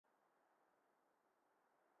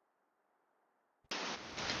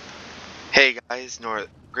Hey guys,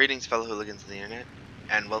 greetings fellow hooligans of the internet,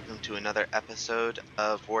 and welcome to another episode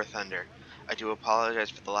of War Thunder. I do apologize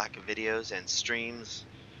for the lack of videos and streams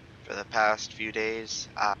for the past few days.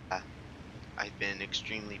 I've been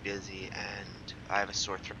extremely busy and I have a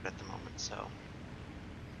sore throat at the moment, so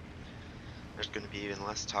there's going to be even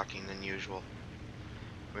less talking than usual.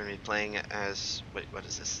 We're going to be playing as, what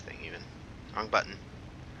is this thing even? Wrong button.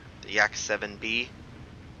 The Yak 7B,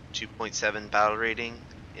 2.7 battle rating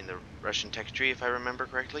in the Russian tech tree, if I remember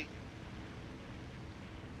correctly.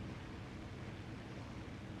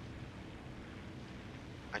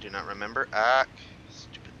 I do not remember.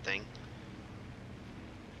 Stupid thing.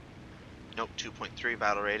 Nope, 2.3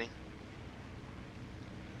 battle rating.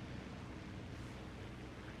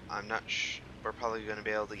 I'm not sure. We're probably going to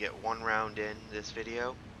be able to get one round in this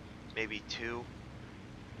video. Maybe two.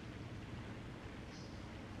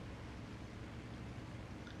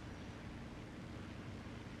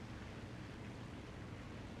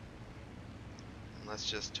 And let's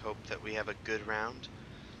just hope that we have a good round.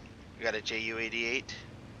 We got a JU-88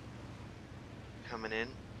 coming in.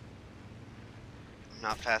 I'm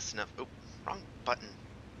not fast enough. Oh, wrong button.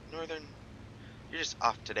 Northern, you're just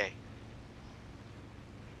off today.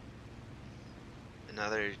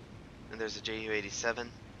 And there's a JU-87.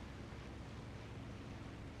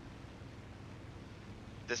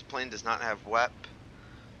 This plane does not have WEP,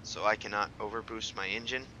 so I cannot overboost my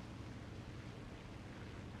engine.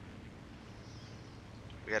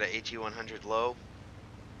 We got a AT-100 low.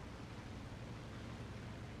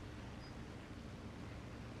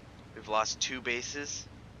 We've lost 2 bases.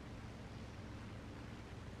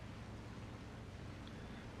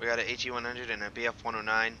 We got an AT-100 and a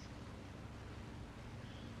BF-109.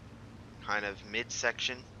 Kind of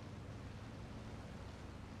mid-section.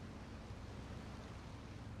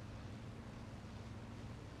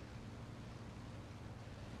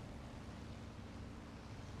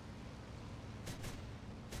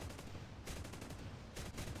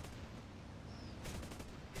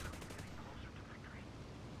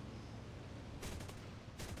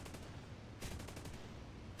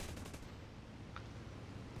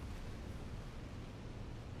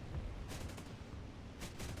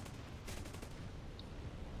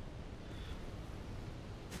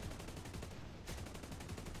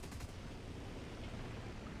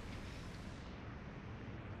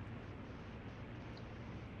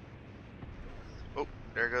 Oh,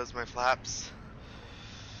 there goes my flaps.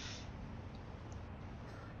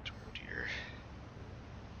 Oh dear.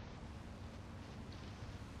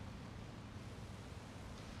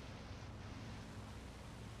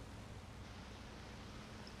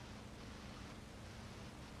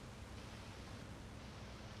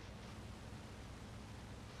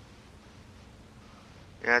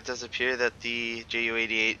 Yeah, it does appear that the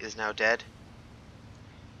JU-88 is now dead.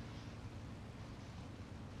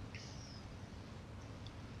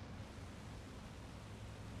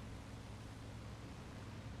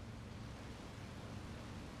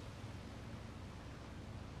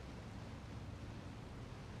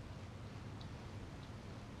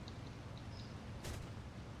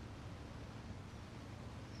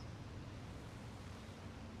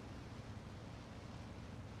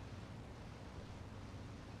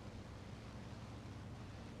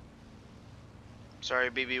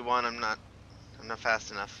 Sorry, BB-1, I'm not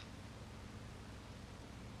fast enough.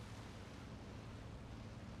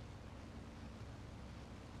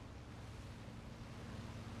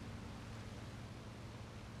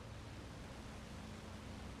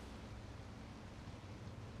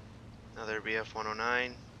 Another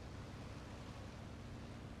BF-109.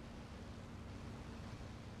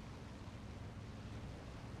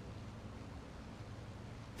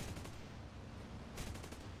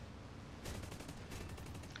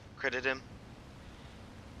 Credit him.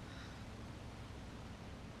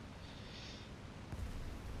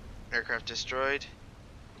 Aircraft destroyed.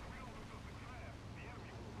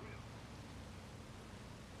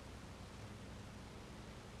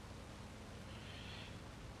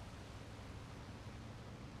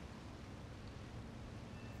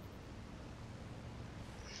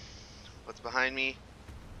 What's behind me?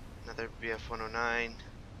 Another BF-109.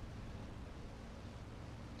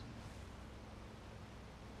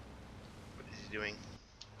 What is he doing?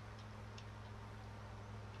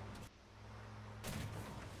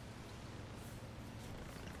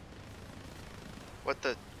 What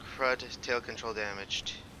the crud? Tail control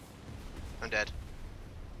damaged. I'm dead.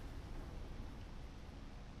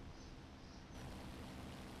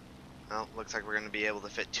 Well, looks like we're going to be able to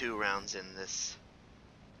fit 2 rounds in this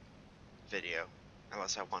video.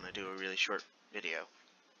 Unless I want to do a really short video.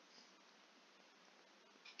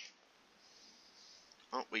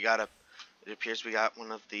 Oh, we got a It appears we got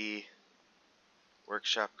one of the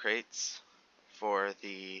workshop crates for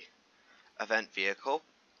the event vehicle.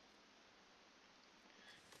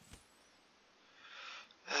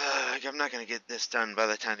 I'm not going to get this done by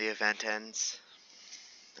the time the event ends.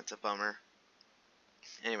 That's a bummer.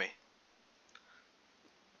 Anyway.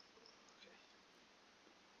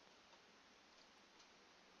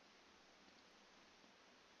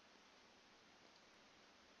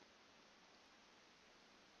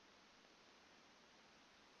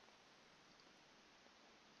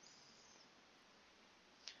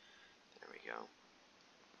 There we go.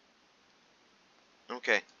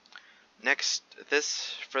 Okay. Next,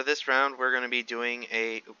 for this round, we're going to be doing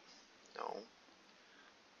a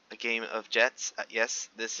game of jets. Yes,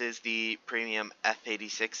 this is the premium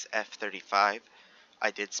F-86 F-35.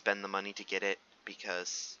 I did spend the money to get it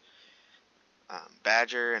because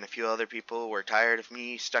Badger and a few other people were tired of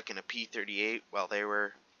me stuck in a P-38 while they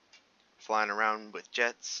were flying around with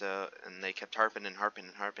jets, and they kept harping and harping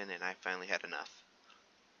and harping, and I finally had enough.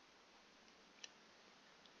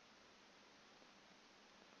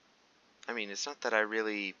 I mean, it's not that I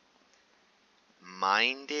really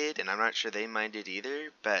minded, and I'm not sure they minded either,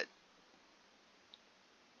 but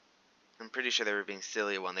I'm pretty sure they were being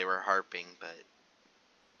silly when they were harping, but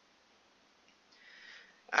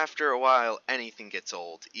after a while, anything gets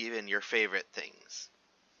old, even your favorite things.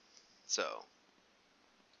 So,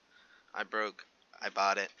 I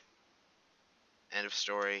bought it. End of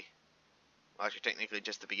story. Well, actually, technically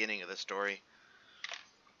just the beginning of the story.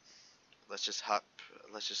 Let's just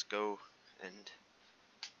go and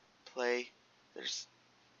play. There's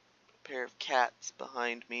a pair of cats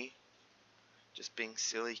behind me. Just being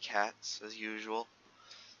silly cats, as usual.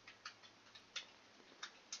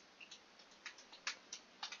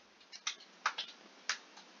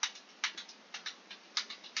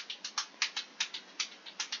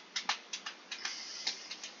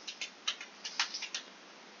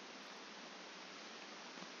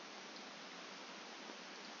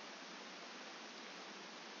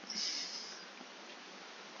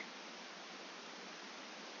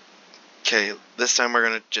 Okay, this time we're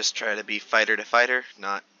gonna just try to be fighter to fighter,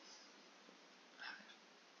 not...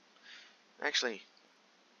 Actually,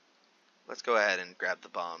 let's go ahead and grab the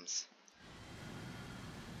bombs.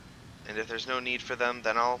 And if there's no need for them,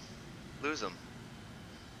 then I'll lose them.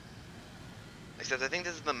 Except I think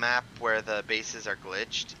this is the map where the bases are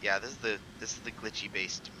glitched. Yeah, this is the glitchy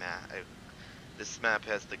based map. This map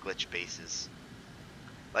has the glitch bases.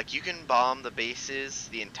 Like, you can bomb the bases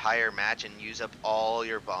the entire match and use up all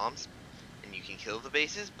your bombs, and you can kill the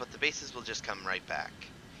bases, but the bases will just come right back.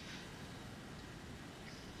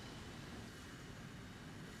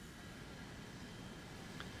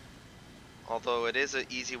 Although it is an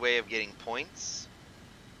easy way of getting points.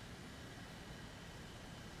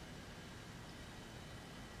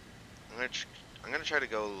 I'm gonna try to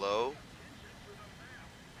go low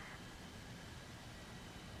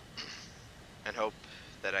and hope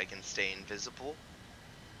that I can stay invisible,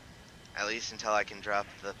 at least until I can drop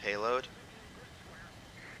the payload.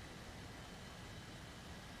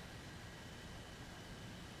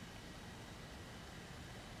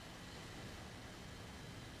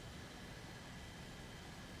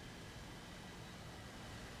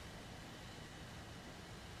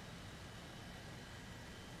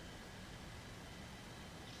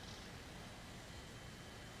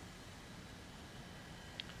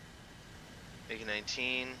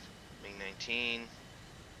 MiG-19, MiG-19.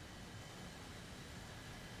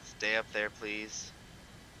 Stay up there, please.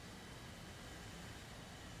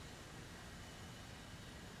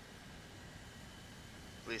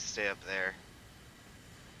 Please stay up there.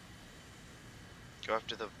 Go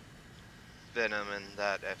after the Venom and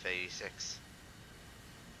that F-86.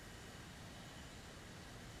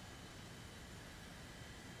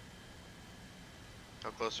 How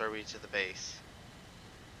close are we to the base?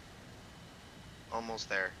 Almost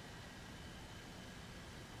there.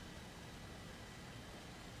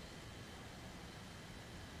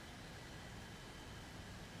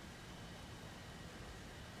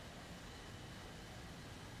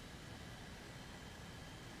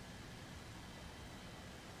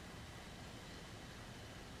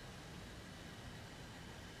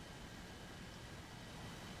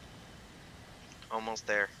 Almost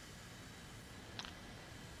there.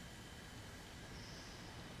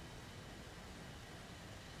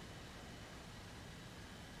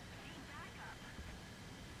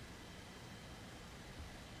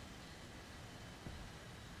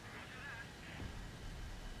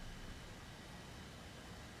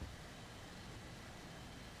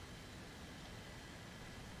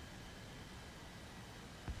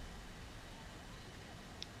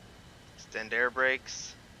 Extend air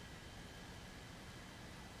brakes.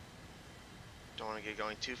 Don't want to get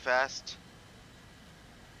going too fast.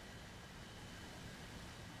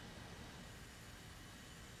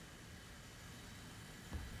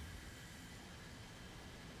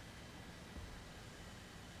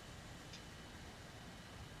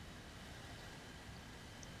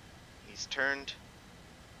 He's turned.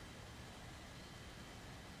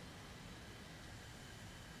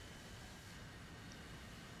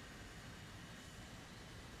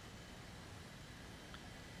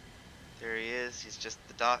 There he is. He's just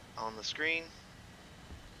the dot on the screen.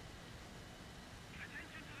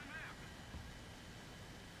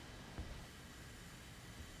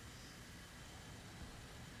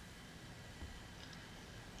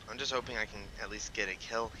 I'm just hoping I can at least get a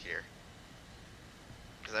kill here,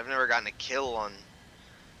 because I've never gotten a kill on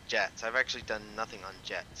jets. I've actually done nothing on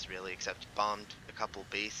jets really, except bombed a couple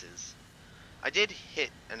bases. I did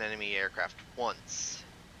hit an enemy aircraft once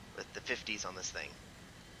with the 50s on this thing.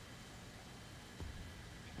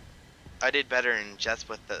 I did better in jets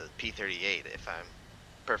with the P-38, if I'm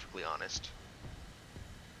perfectly honest.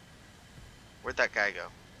 Where'd that guy go?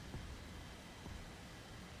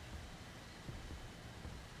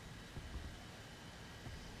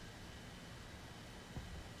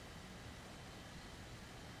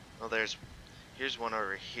 Well, here's one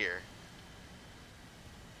over here.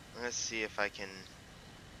 Let's see if I can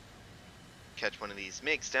catch one of these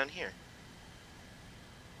MiGs down here.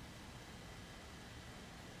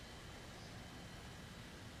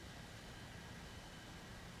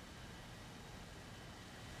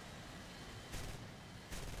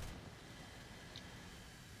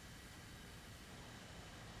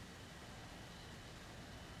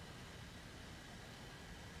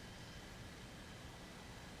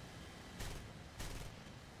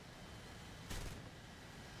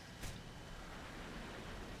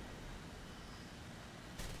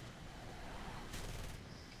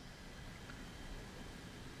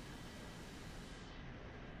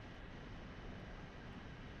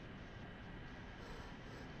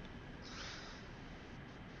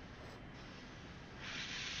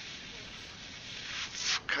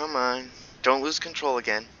 Come on, don't lose control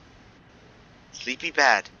again. Sleepy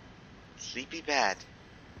bad. Sleepy bad.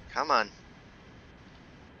 Come on.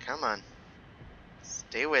 Come on.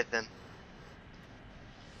 Stay with him.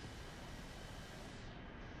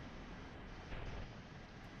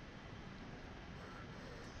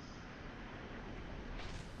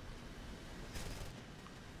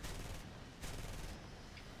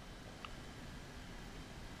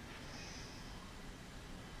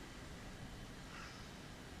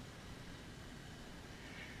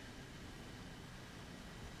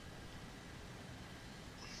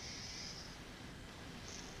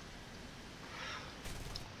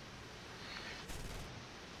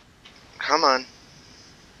 Come on.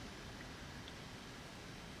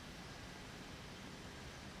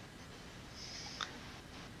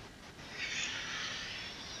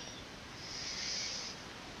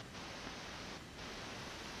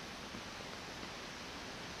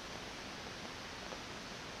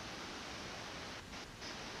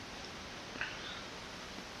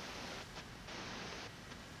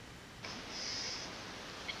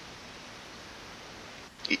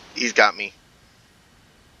 He's got me.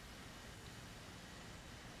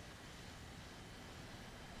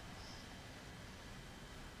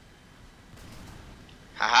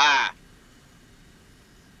 Haha!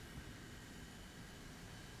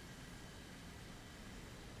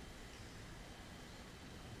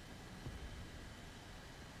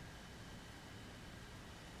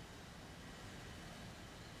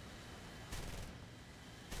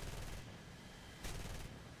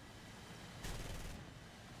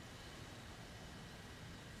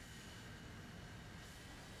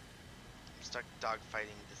 I'm stuck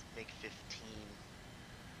dogfighting this MiG-15.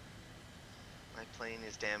 My plane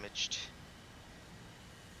is damaged.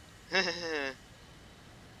 Yeah.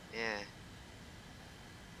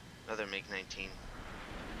 Another MiG-19.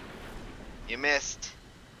 You missed.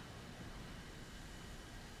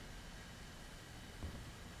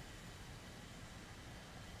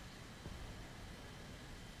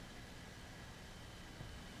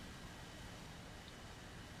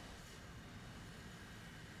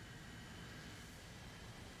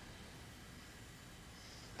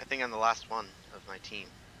 I think I'm the last one of my team.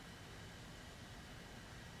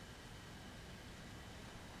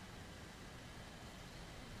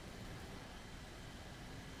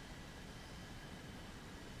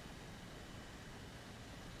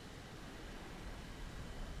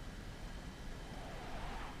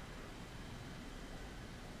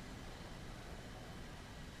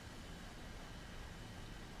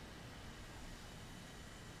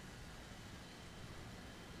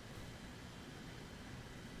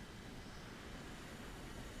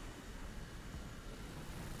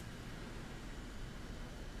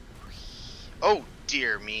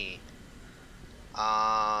 dear me.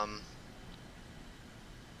 I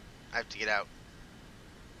have to get out.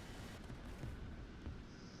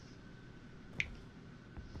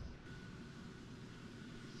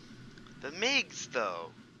 The MiGs,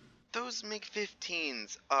 though. Those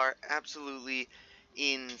MiG-15s are absolutely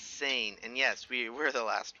insane. And yes, we're the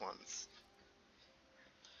last ones.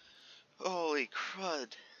 Holy crud.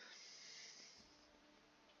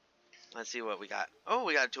 Let's see what we got. Oh,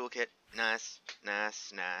 we got a toolkit. Nice,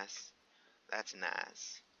 nice, nice. That's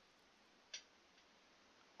nice.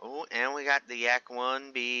 Oh, and we got the Yak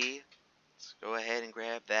 1B. Let's go ahead and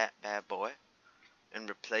grab that bad boy and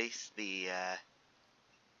replace the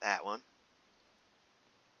that one.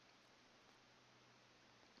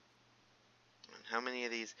 And how many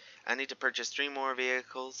of these? I need to purchase 3 more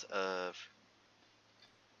vehicles of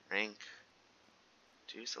rank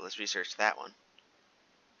 2. So let's research that one.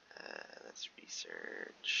 Let's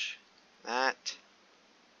research that.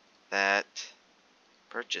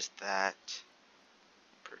 Purchase that.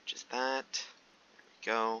 Purchase that. There we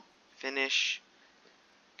go. Finish.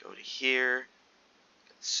 Go to here.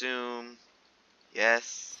 Consume.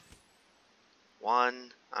 Yes.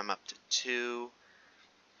 1. I'm up to 2.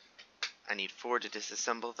 I need 4 to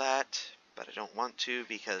disassemble that, but I don't want to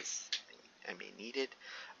because I may need it.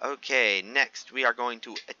 Okay, next we are going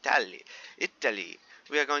to Italy. Italy.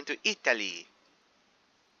 We are going to Italy.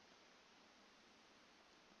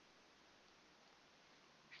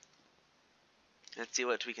 Let's see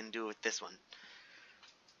what we can do with this one.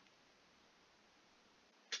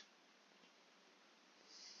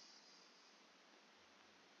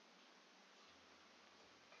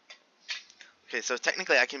 Okay, so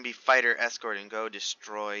technically I can be fighter escort and go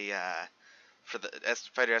destroy for the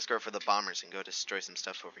fighter escort for the bombers and go destroy some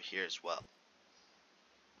stuff over here as well.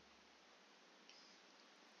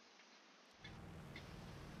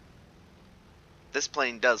 This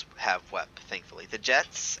plane does have WEP, thankfully. The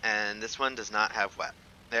jets and this one does not have WEP.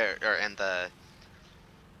 And the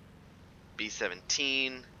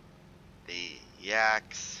B-17, the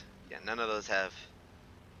Yaks, yeah, none of those have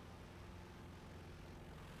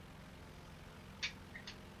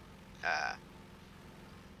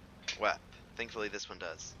WEP. Thankfully this one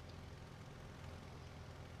does.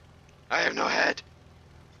 I have no head!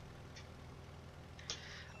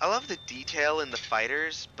 I love the detail in the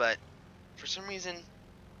fighters, but for some reason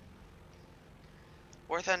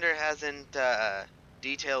War Thunder hasn't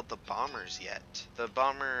detailed the bombers yet. The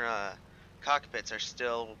bomber cockpits are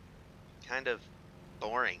still kind of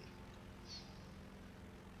boring.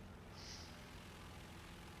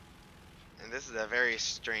 And this is a very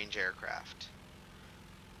strange aircraft.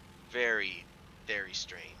 Very, very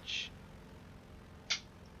strange.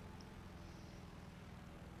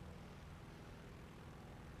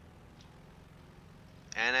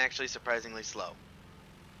 And actually surprisingly slow.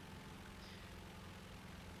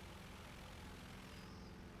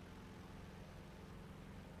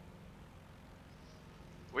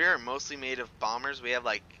 We are mostly made of bombers. We have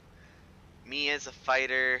like me as a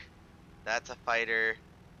fighter. That's a fighter.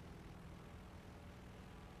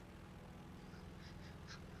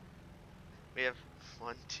 We have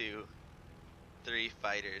 1, 2, 3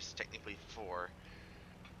 fighters. Technically 4.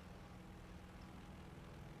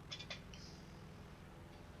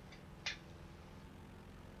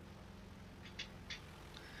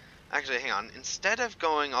 Actually, hang on. Instead of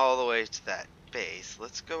going all the way to that base,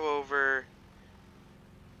 let's go over.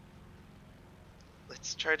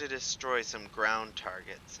 Let's try to destroy some ground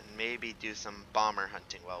targets and maybe do some bomber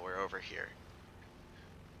hunting while we're over here.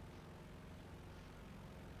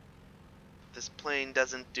 This plane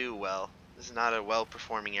doesn't do well. This is not a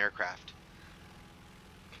well-performing aircraft.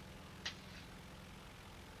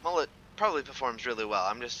 Mullet probably performs really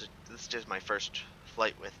well. This is just my first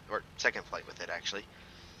flight with, or second flight with it actually.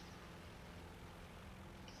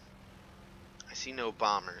 I see no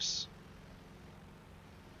bombers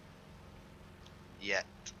yet.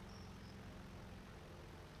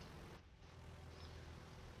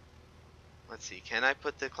 Let's see, can I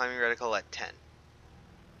put the climbing reticle at 10?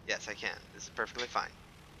 Yes, I can. This is perfectly fine.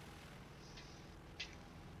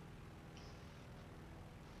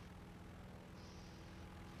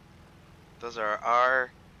 Those are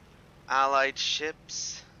our allied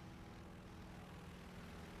ships.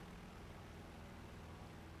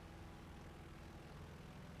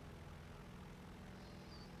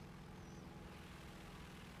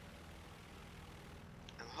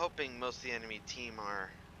 I'm hoping most of the enemy team are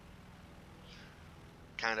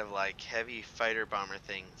kind of like heavy fighter bomber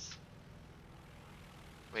things.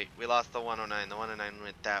 Wait, we lost the 109. The 109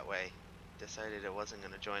 went that way. Decided it wasn't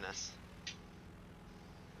going to join us.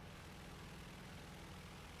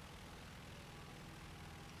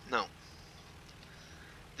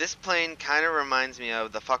 This plane kind of reminds me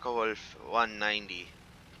of the Focke-Wulf 190.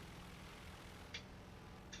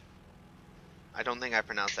 I don't think I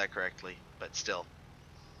pronounced that correctly, but still.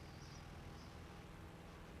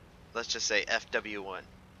 Let's just say FW1.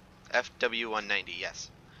 FW190, yes.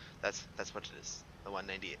 That's what it is. The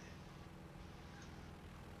 190.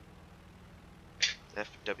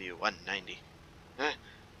 FW190.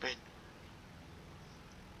 Brain.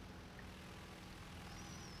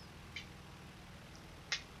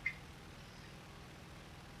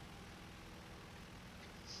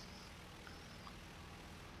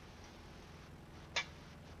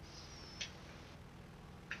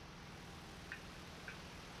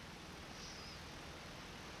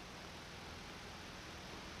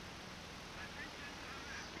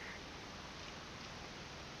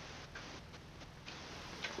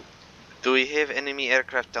 Do we have enemy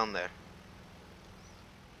aircraft down there?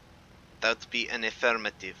 That would be an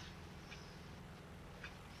affirmative.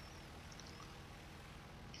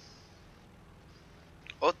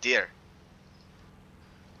 Oh dear.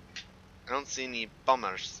 I don't see any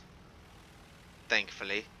bombers.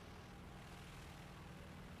 Thankfully.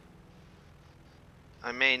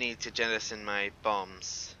 I may need to jettison my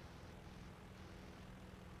bombs.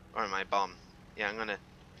 Or my bomb. Yeah, I'm gonna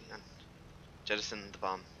jettison the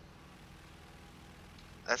bomb.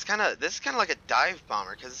 This is kinda like a dive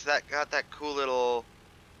bomber, cause it's got that cool little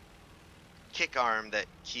kick arm that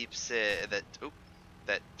keeps it,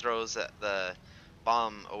 that throws the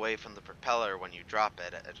bomb away from the propeller when you drop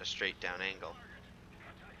it at a straight down angle.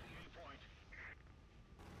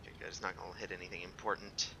 Okay, good, it's not gonna hit anything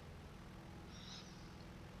important.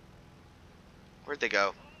 Where'd they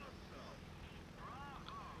go?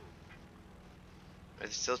 Are they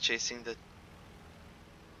still chasing the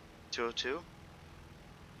 202?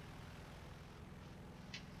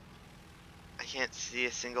 I can't see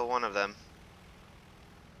a single one of them.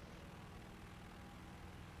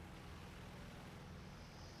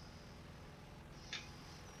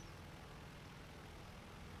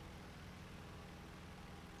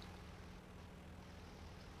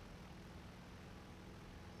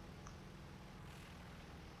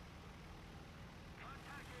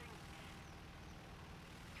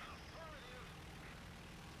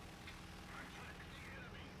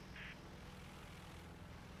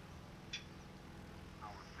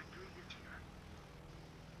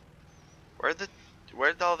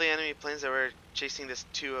 Where'd all the enemy planes that were chasing this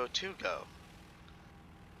 202 go?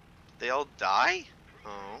 They all die?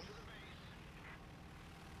 Oh.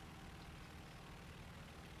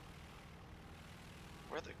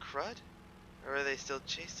 Where the crud? Or are they still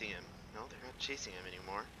chasing him? No, they're not chasing him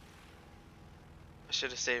anymore. I should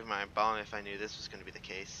have saved my bomb if I knew this was going to be the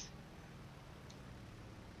case.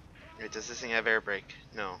 Wait, does this thing have air brake?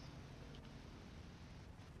 No.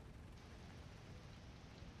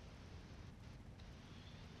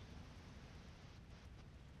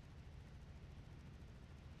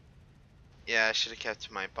 Yeah, I should have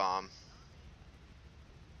kept my bomb.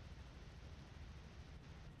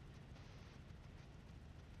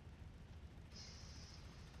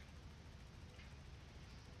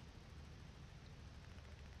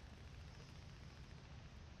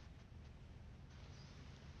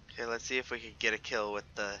 Okay, let's see if we could get a kill with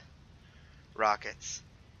the rockets.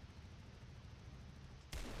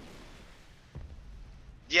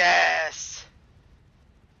 Yes!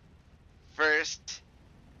 First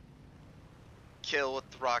kill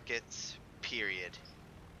with the rockets, period.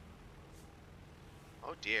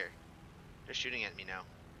 Oh dear. They're shooting at me now.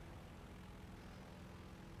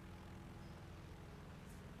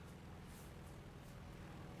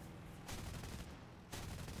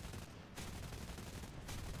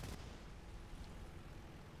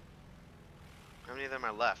 How many of them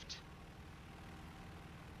are left?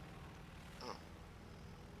 Oh.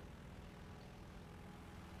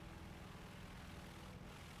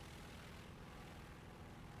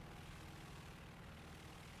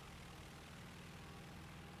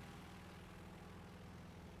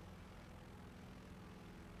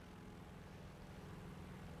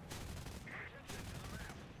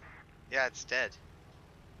 Yeah, it's dead.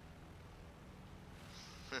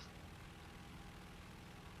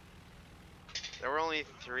 There were only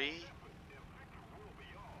 3?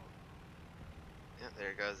 Yeah, there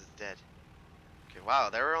it goes, it's dead. Okay, wow,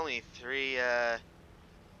 there were only 3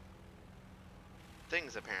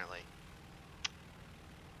 things apparently.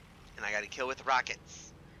 And I got to kill with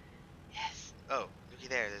rockets. Yes. Oh, looky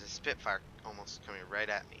there, there's a Spitfire almost coming right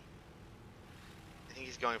at me. I think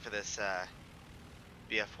he's going for this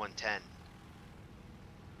BF-110.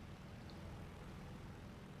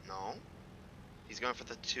 No. He's going for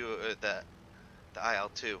the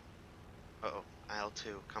IL-2. Uh-oh.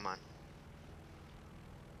 IL-2, come on.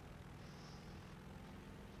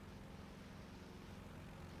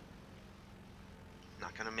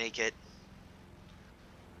 Not gonna make it.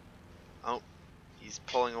 Oh, he's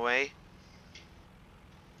pulling away.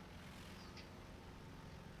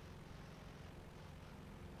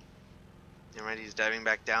 Alright, he's diving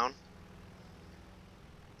back down.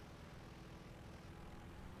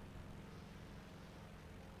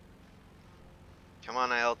 Come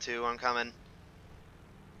on, IL-2, I'm coming.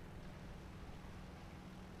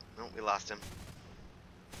 Nope, we lost him.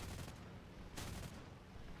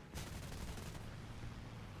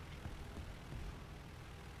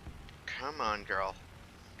 Come on, girl.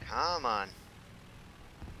 Come on.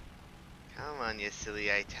 Come on, you silly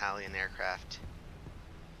Italian aircraft.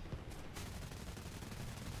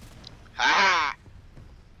 Ha!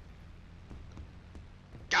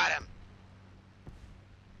 Got him!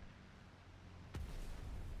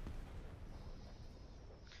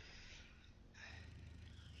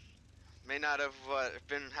 May not have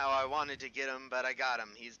been how I wanted to get him, but I got him.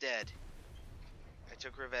 He's dead. I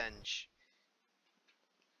took revenge.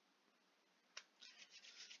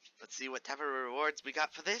 Let's see what type of rewards we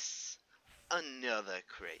got for this. Another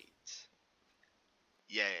crate.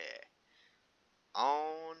 Yeah.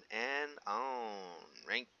 On and on.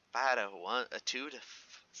 Rank fighter 2 to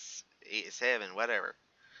 7, whatever.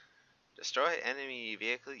 Destroy enemy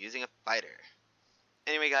vehicle using a fighter.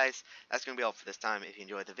 Anyway guys, that's going to be all for this time. If you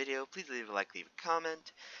enjoyed the video, please leave a like, leave a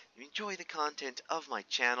comment. If you enjoy the content of my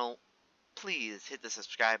channel, please hit the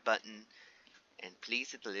subscribe button. And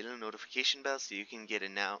please hit the little notification bell so you can get a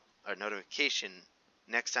notification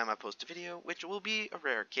next time I post a video, which will be a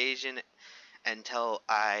rare occasion until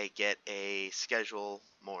I get a schedule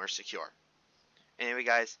more secure. Anyway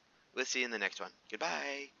guys, we'll see you in the next one.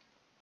 Goodbye!